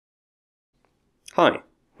Hi,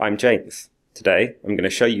 I'm James. Today, I'm going to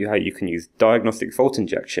show you how you can use diagnostic fault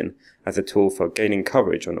injection as a tool for gaining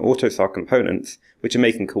coverage on AUTOSAR components which are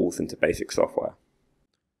making calls into basic software.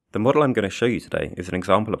 The model I'm going to show you today is an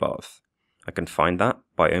example of ours. I can find that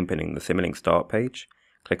by opening the Simulink start page,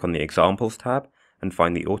 click on the Examples tab, and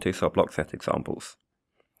find the AUTOSAR block set examples.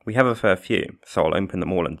 We have a fair few, so I'll open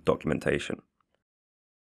them all in the documentation.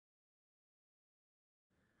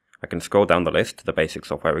 I can scroll down the list to the basic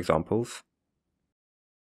software examples.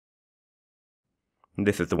 And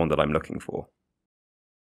this is the one that I'm looking for.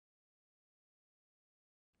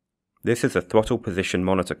 This is a throttle position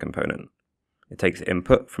monitor component. It takes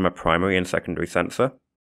input from a primary and secondary sensor.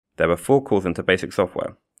 There are 4 calls into basic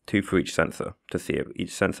software, 2 for each sensor, to see if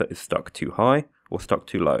each sensor is stuck too high or stuck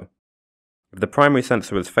too low. If the primary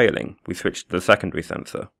sensor is failing, we switch to the secondary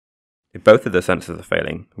sensor. If both of the sensors are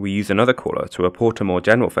failing, we use another caller to report a more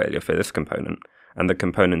general failure for this component, and the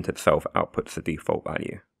component itself outputs the default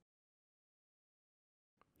value.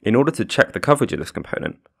 In order to check the coverage of this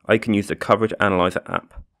component, I can use the Coverage Analyzer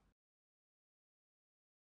app.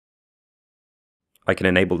 I can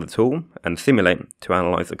enable the tool and simulate to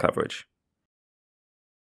analyze the coverage.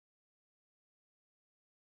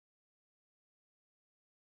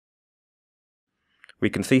 We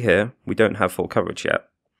can see here we don't have full coverage yet.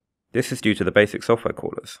 This is due to the basic software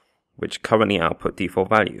callers, which currently output default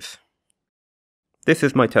values. This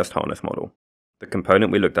is my test harness model. The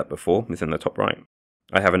component we looked at before is in the top right.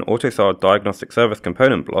 I have an AUTOSAR diagnostic service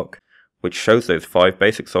component block, which shows those 5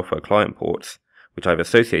 basic software client ports, which I've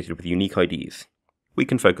associated with unique IDs. We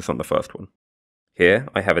can focus on the first one. Here,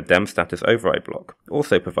 I have a dem status override block,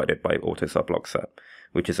 also provided by AUTOSAR block set,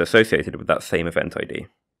 which is associated with that same event ID.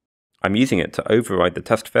 I'm using it to override the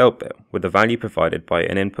test failed bit with the value provided by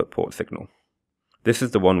an input port signal. This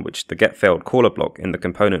is the one which the get failed caller block in the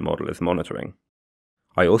component model is monitoring.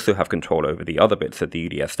 I also have control over the other bits of the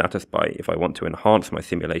UDS status byte if I want to enhance my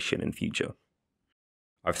simulation in future.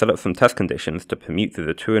 I've set up some test conditions to permute through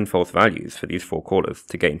the true and false values for these 4 callers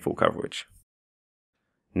to gain full coverage.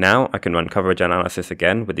 Now I can run coverage analysis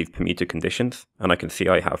again with these permuted conditions, and I can see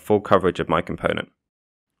I have full coverage of my component.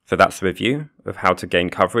 So that's a review of how to gain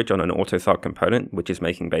coverage on an AUTOSAR component which is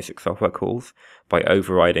making basic software calls by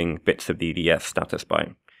overriding bits of the UDS status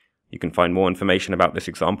byte. You can find more information about this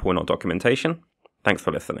example in our documentation. Thanks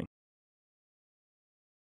for listening.